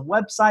 He has a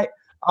website.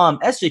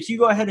 SJ, can you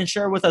go ahead and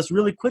share with us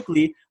really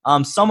quickly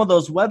some of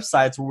those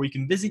websites where we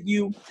can visit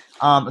you?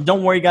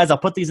 Don't worry, guys. I'll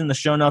put these in the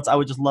show notes. I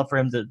would just love for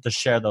him to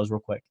share those real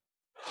quick.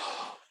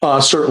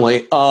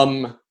 Certainly.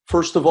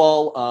 First of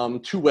all,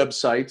 2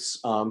 websites,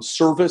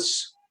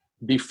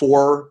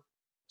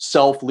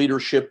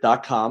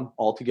 servicebeforeselfleadership.com,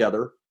 all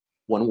together,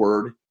 one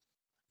word.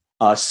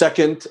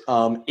 Second,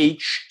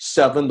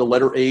 H7, the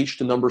letter H,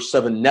 the number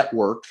 7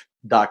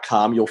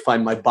 network.com. You'll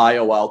find my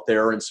bio out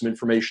there and some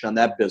information on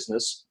that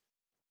business.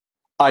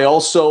 I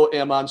also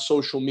am on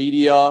social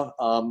media.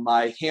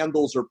 My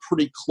handles are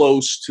pretty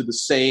close to the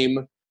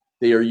same.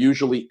 They are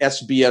usually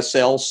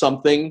SBSL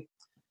something.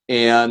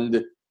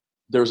 And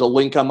there's a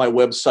link on my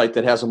website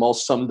that has them all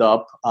summed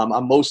up.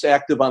 I'm most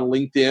active on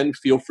LinkedIn.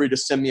 Feel free to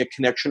send me a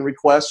connection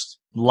request.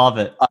 Love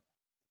it.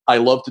 I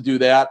love to do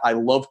that. I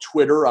love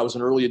Twitter. I was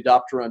an early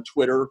adopter on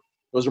Twitter.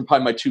 Those are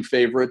probably my 2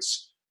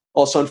 favorites.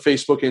 Also on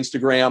Facebook,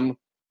 Instagram.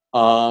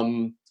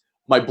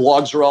 My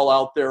blogs are all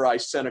out there. I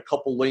sent a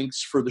couple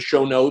links for the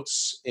show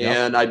notes,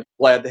 and I'm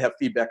glad to have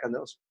feedback on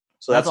those.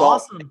 So that's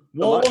awesome.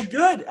 Well,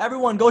 good.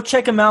 Everyone, go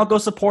check him out. Go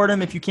support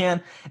him if you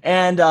can.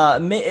 And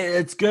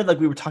it's good, like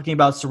we were talking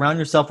about, surround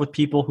yourself with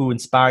people who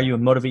inspire you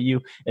and motivate you.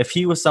 If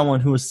he was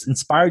someone who has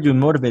inspired you and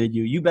motivated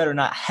you, you better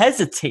not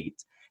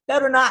hesitate.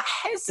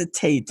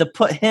 To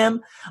put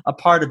him a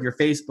part of your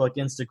Facebook,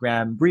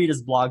 Instagram, read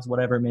his blogs,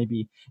 whatever it may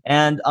be.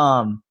 And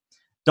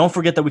don't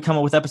forget that we come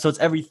up with episodes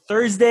every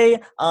Thursday.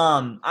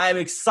 I'm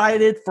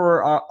excited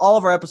for all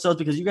of our episodes,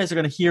 because you guys are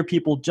going to hear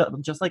people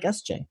just like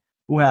SJ,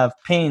 who have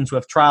pains, who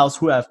have trials,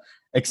 who have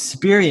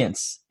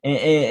experience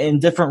in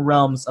different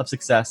realms of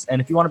success. And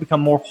if you want to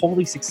become more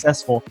wholly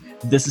successful,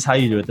 this is how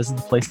you do it. This is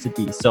the place to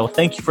be. So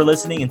thank you for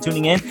listening and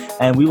tuning in,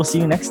 and we will see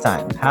you next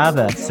time. Have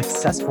a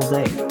successful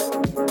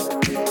day.